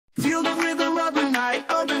Feel the rhythm of the night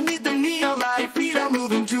underneath the neon light. Feet are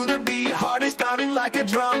moving to the beat, heart is pounding like a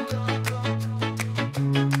drum.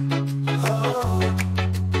 Oh.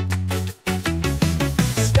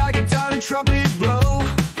 Sky guitar and trumpet blow,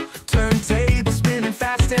 turntable spinning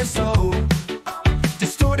fast and slow.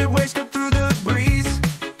 Distorted waves cut through the breeze,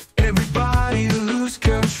 everybody lose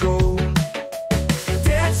control.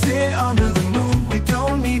 Dancing under the moon, we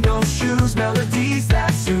don't need no shoes, melodies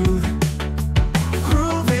that soothe.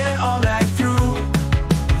 Grooving all night through.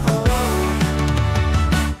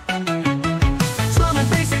 Drum and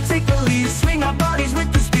bass, they take the lead, swing our bodies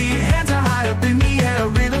with the speed. Hands are high up in the air,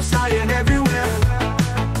 rhythm flying everywhere.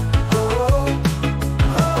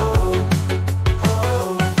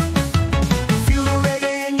 Feel the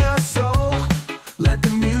reggae in your soul, let the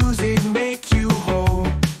music make you whole.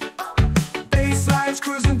 Bass lines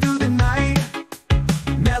cruising through the night,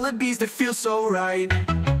 melodies that feel so right.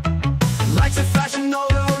 Lights are flashing all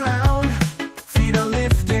around, feet are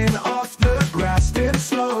lifting off the grass, still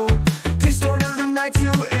slow. Distorted the night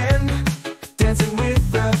to end, dancing with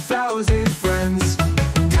 1,000 friends.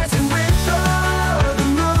 Dancing with the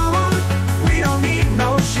moon, we don't need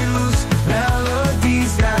no shoes.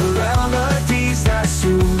 Melodies that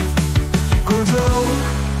soothe.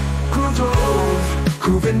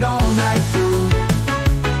 Grooving all night through.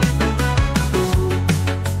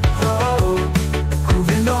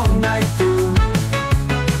 Grooving all night through.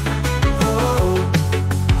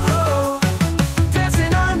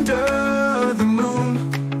 Dancing under the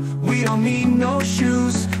moon, we don't need no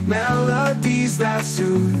shoes. Melodies that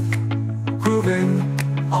soothe. Grooving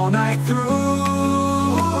all night through.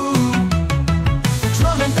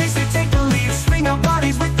 Drum and bass, they take the lead, swing our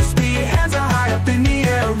bodies with the speed. Hands are high up in the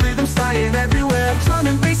air, rhythm flying everywhere. Drum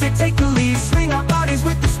and bass, they take the lead, swing our bodies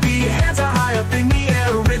with the speed. Hands are high up in the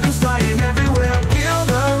air, rhythm flying everywhere. Feel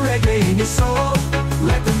the reggae in your soul,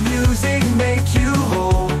 let the music make you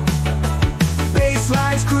whole. Bass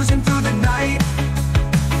lines cruising through the night,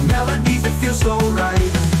 melodies that feel so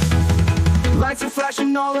right. Lights are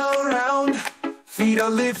flashing all around, feet are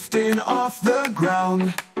lifting off the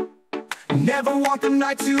ground. Never want the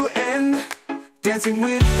night to end, dancing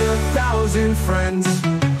with 1,000 friends.